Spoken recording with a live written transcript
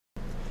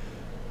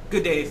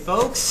Good day,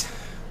 folks.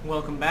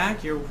 Welcome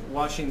back. You're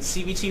watching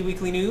CBT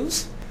Weekly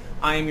News.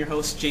 I am your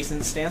host, Jason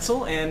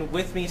Stansel, and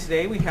with me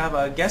today we have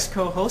a guest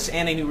co-host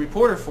and a new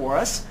reporter for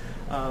us.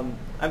 I'm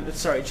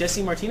sorry,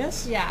 Jesse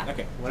Martinez? Yeah.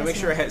 Okay, I want to make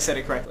sure I said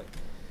it correctly.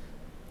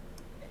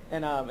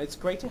 And it's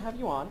great to have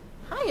you on.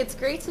 Hi, it's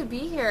great to be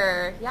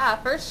here. Yeah,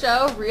 first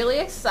show, really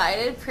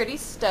excited, pretty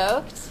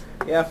stoked.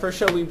 Yeah, first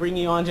show we bring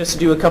you on just to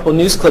do a couple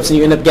news clips, and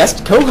you end up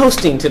guest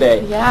co-hosting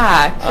today.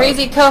 Yeah,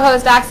 crazy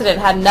co-host accident,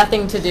 had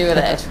nothing to do with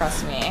it,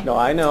 trust me. No,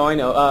 I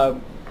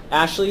know.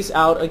 Ashley's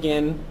out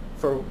again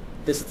for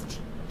this.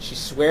 She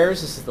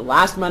swears this is the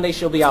last Monday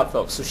she'll be out,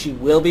 folks, so she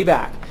will be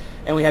back.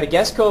 And we had a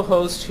guest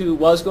co-host who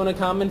was going to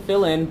come and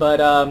fill in,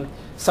 but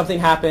something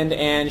happened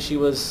and she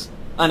was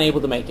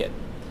unable to make it.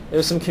 There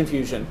was some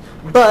confusion.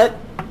 But,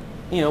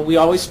 you know, we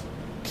always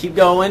keep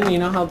going. You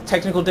know how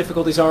technical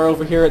difficulties are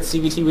over here at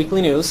CBT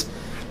Weekly News.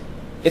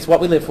 It's what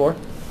we live for.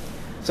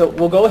 So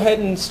we'll go ahead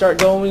and start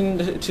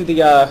going to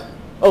the...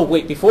 oh,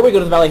 wait, before we go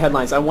to the Valley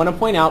Headlines, I want to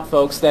point out,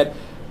 folks, that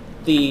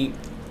the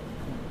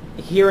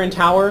Wear in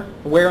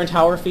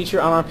Tower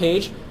feature on our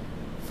page,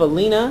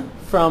 Felina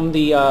from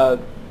the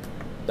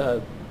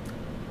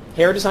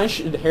Hair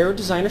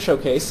Designer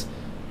Showcase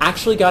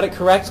actually got it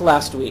correct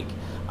last week.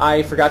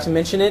 I forgot to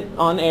mention it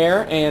on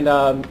air, and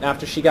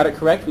after she got it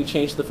correct, we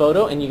changed the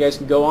photo, and you guys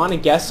can go on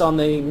and guess on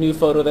the new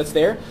photo that's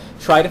there.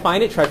 Try to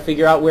find it, try to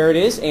figure out where it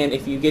is, and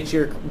if you get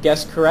your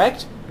guess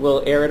correct,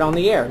 we'll air it on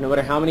the air. No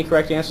matter how many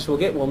correct answers we'll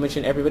get, we'll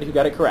mention everybody who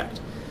got it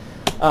correct.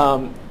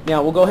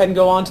 Now, we'll go ahead and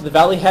go on to the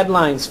Valley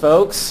Headlines,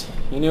 folks.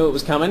 You knew it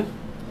was coming.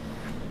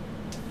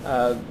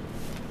 Let's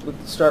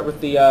start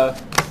with the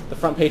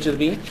front page of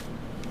the Bee.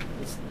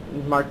 It's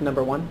marked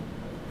number 1.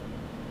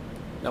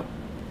 No.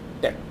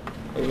 There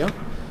you go.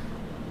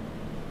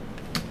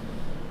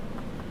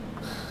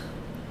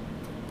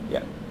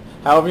 Yeah.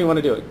 However you want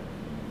to do it.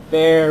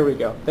 There we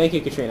go. Thank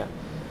you, Katrina.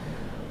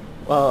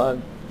 Well,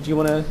 do you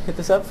want to hit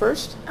this up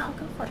first? Oh,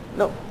 go for it.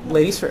 No,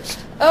 ladies first.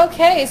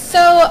 Okay,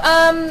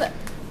 so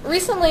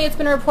recently it's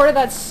been reported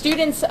that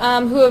students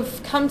who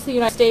have come to the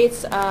United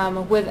States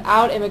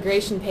without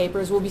immigration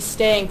papers will be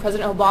staying.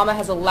 President Obama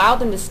has allowed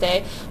them to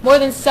stay. More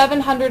than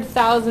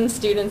 700,000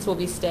 students will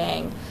be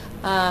staying.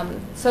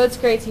 So it's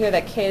great to hear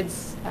that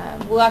kids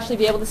will actually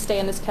be able to stay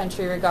in this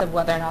country regardless of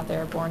whether or not they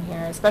were born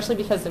here, especially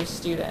because they're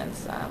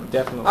students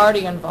Definitely.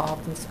 already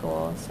involved in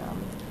school. So.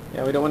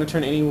 Yeah, we don't want to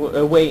turn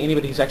away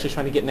anybody who's actually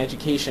trying to get an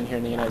education here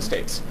in the United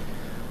States.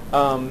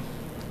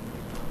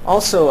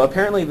 Also,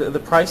 apparently the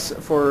price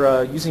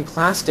for using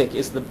plastic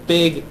is the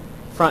big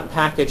front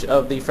package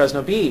of the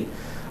Fresno Bee.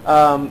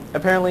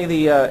 Apparently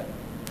the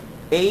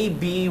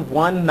AB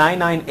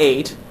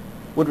 1998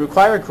 would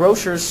require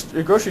grocery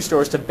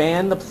stores to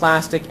ban the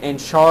plastic and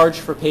charge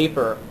for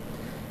paper.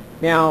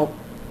 Now,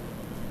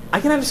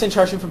 I can understand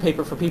charging for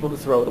paper for people who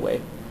throw it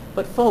away,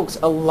 but folks,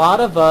 a lot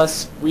of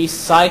us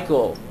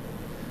recycle.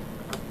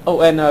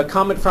 Oh, and a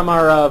comment from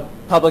our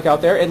public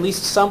out there, at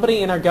least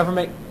somebody in our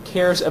government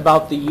cares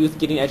about the youth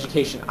getting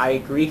education. I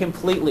agree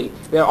completely.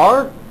 There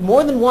is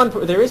more than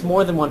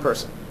one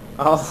person.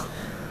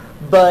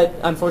 But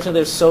unfortunately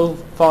there's so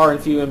far and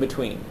few in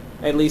between.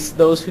 At least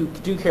those who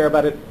do care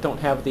about it don't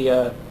have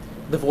the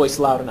voice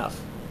loud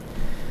enough.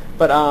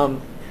 But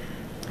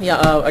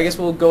I guess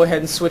we'll go ahead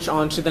and switch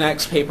on to the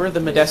next paper, the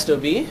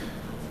Modesto Bee.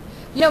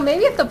 You know,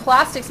 maybe if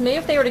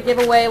they were to give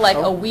away like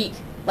a week,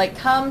 like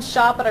come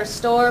shop at our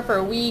store for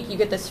a week, you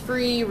get this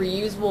free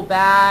reusable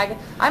bag.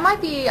 I might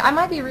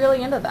be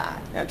really into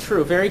that. Yeah,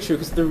 true, very true.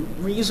 Because the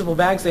reusable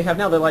bags they have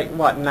now, they're like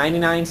what,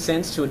 99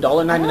 cents to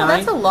 $1.99. Oh,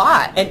 that's a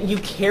lot. And you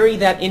carry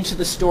that into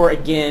the store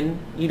again.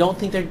 You don't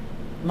think they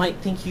might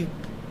think you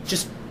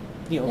just stole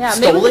it?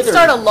 Maybe we could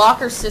start a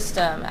locker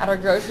system at our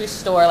grocery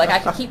store. Like I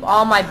could keep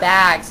all my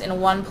bags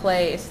in one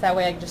place. That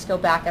way I could just go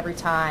back every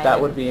time. That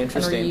would be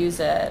interesting. And reuse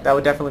it. That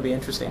would definitely be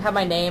interesting. Have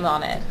my name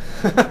on it.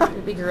 It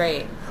would be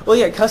great. Well,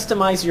 yeah,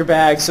 customize your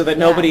bag so that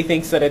nobody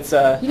thinks that it's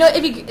You know,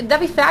 that'd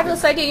be a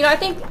fabulous idea. You know, I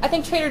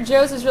think Trader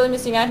Joe's is really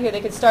missing out here.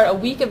 They could start a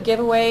week of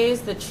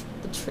giveaways.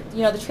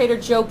 The Trader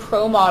Joe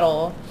Pro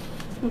model.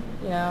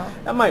 You know,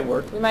 that might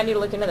work. We might need to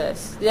look into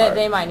this. Yeah, right.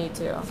 They might need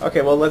to.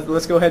 Okay, well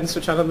let's go ahead and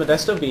switch on to the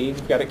Modesto Bee.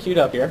 We've got it queued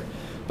up here,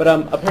 but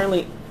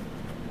apparently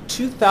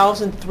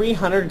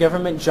 2,300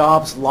 government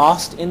jobs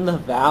lost in the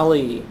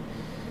Valley.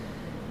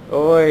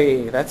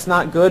 Oy, that's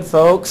not good,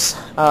 folks.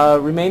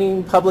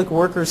 Remaining public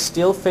workers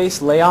still face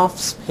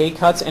layoffs, pay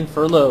cuts, and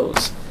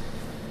furloughs.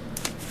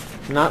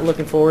 Not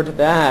looking forward to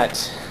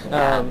that.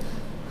 Yeah.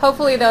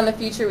 Hopefully, though, in the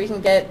future we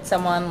can get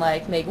someone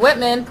like Meg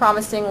Whitman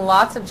promising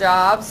lots of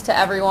jobs to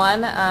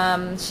everyone.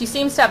 She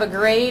seems to have a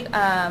great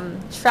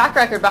track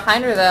record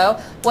behind her,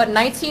 though. What,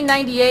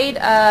 1998,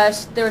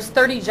 there was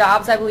 30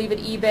 jobs, I believe, at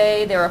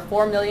eBay. They were a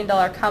 $4 million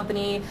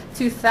company.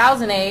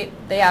 2008,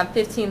 they have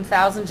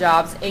 15,000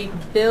 jobs,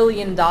 $8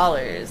 billion.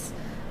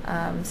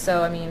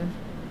 So, I mean,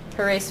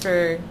 her race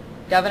for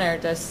governor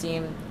does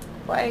seem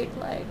quite,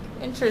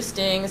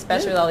 interesting,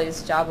 especially with all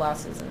these job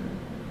losses and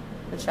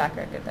the track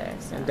record there.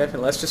 So. And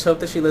definitely, let's just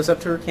hope that she lives up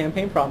to her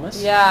campaign promise.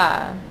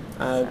 Yeah.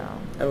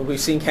 We've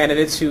seen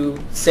candidates who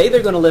say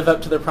they're going to live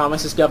up to their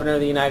promise as governor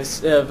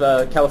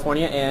of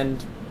California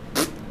and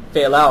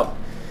fail out.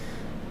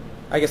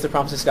 I guess the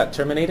promises got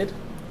terminated.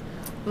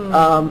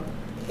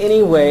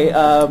 Anyway,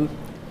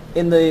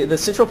 in the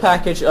central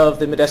package of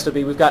the Modesto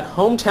Bee, we've got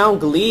Hometown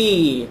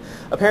Glee.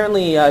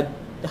 Apparently,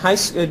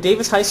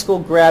 Davis High School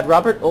grad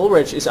Robert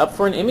Ulrich is up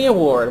for an Emmy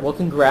Award. Well,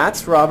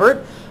 congrats,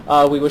 Robert.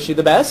 We wish you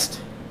the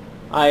best.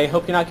 I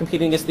hope you're not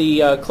competing against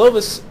the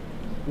Clovis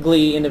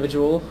Glee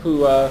individual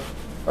who, or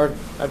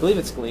I believe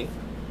it's Glee.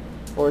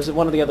 Or is it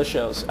one of the other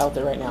shows out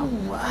there right now?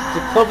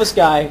 The Clovis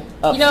guy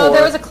up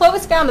there was a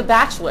Clovis guy on The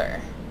Bachelor.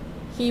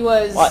 He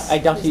was... Well, I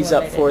doubt he's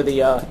up for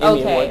the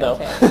Emmy Award, though.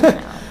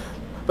 Okay.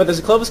 But there's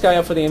a Clovis guy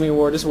up for the Emmy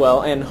Award as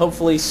well, and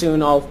hopefully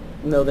soon I'll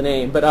know the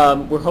name. But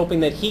we're hoping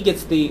that he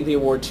gets the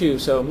award, too.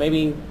 So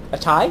maybe a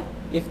tie,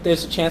 if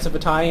there's a chance of a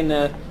tie in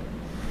the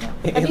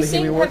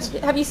Emmy Awards.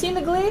 Have you seen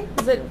the Glee?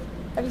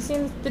 Have you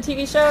seen the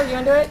TV show? Are you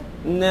into it?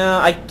 No,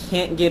 I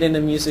can't get into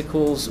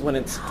musicals when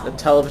it's a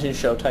television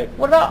show type.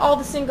 What about all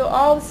the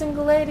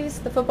single ladies?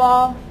 The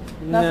football?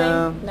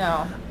 Nothing?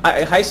 No.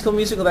 High School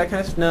Musical, that kind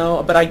of stuff,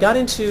 no. But I got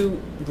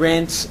into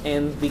Rent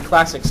and the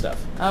classic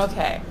stuff.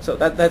 Okay. So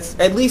that's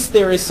at least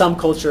there is some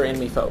culture in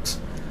me, folks.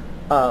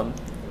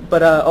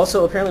 But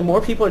also, apparently, more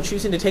people are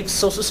choosing to take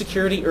Social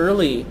Security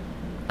early.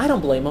 I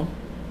don't blame them.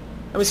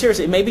 I mean,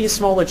 seriously, it may be a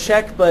smaller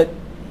check, but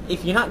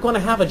if you're not going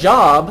to have a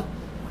job,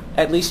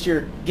 at least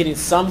you're getting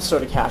some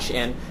sort of cash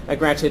in.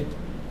 Granted,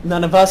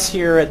 none of us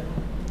here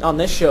on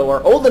this show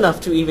are old enough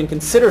to even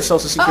consider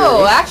Social Security.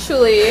 Oh,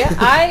 actually,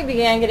 I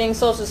began getting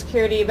Social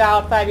Security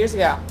about 5 years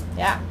ago.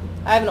 Yeah.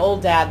 I have an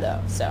old dad,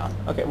 though, so...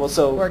 Okay, well,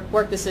 so...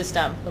 Work the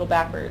system, a little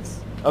backwards.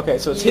 Okay,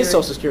 so it's his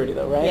Social Security,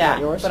 though, right? Yeah, not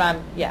yours? but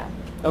yeah.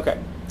 Okay.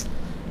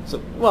 So,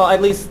 well,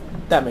 at least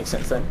that makes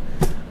sense, then.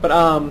 But,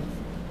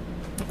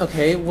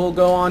 okay, we'll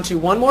go on to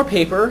one more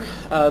paper,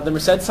 the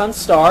Merced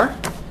Sun-Star.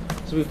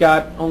 So we've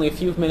got only a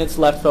few minutes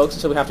left, folks,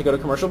 until we have to go to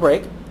commercial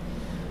break.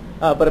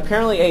 But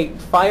apparently a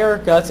fire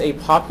guts a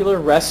popular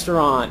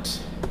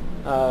restaurant.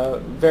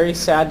 Very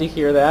sad to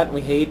hear that.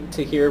 We hate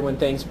to hear when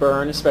things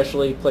burn,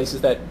 especially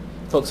places that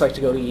folks like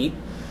to go to eat.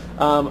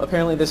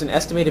 Apparently there's an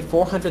estimated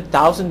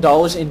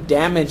 $400,000 in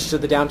damage to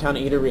the downtown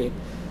eatery.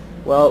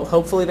 Well,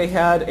 hopefully they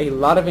had a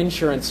lot of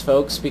insurance,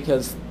 folks,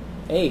 because,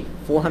 hey,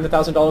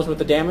 $400,000 worth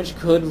of damage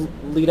could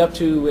lead up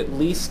to at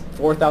least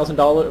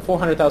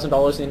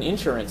 $400,000 in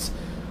insurance.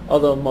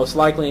 Although most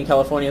likely in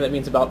California that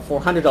means about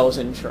 $400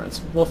 in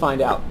insurance. We'll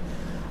find out.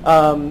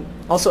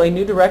 Also, a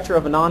new director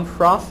of a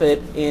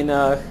nonprofit in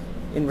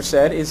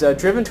Merced is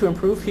driven to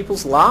improve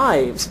people's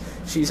lives.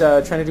 She's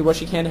trying to do what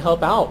she can to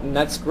help out, and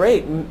that's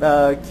great.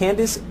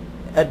 Candace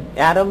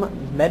Adam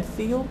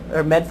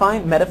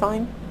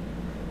Medfine?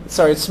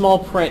 Sorry, it's small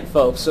print,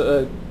 folks.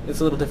 It's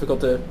a little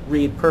difficult to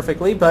read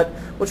perfectly, but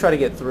we'll try to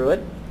get through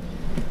it.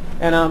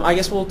 And I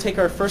guess we'll take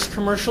our first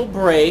commercial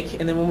break,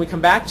 and then when we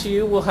come back to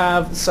you, we'll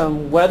have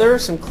some weather,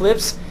 some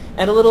clips,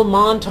 and a little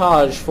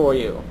montage for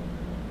you.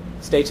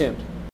 Stay tuned.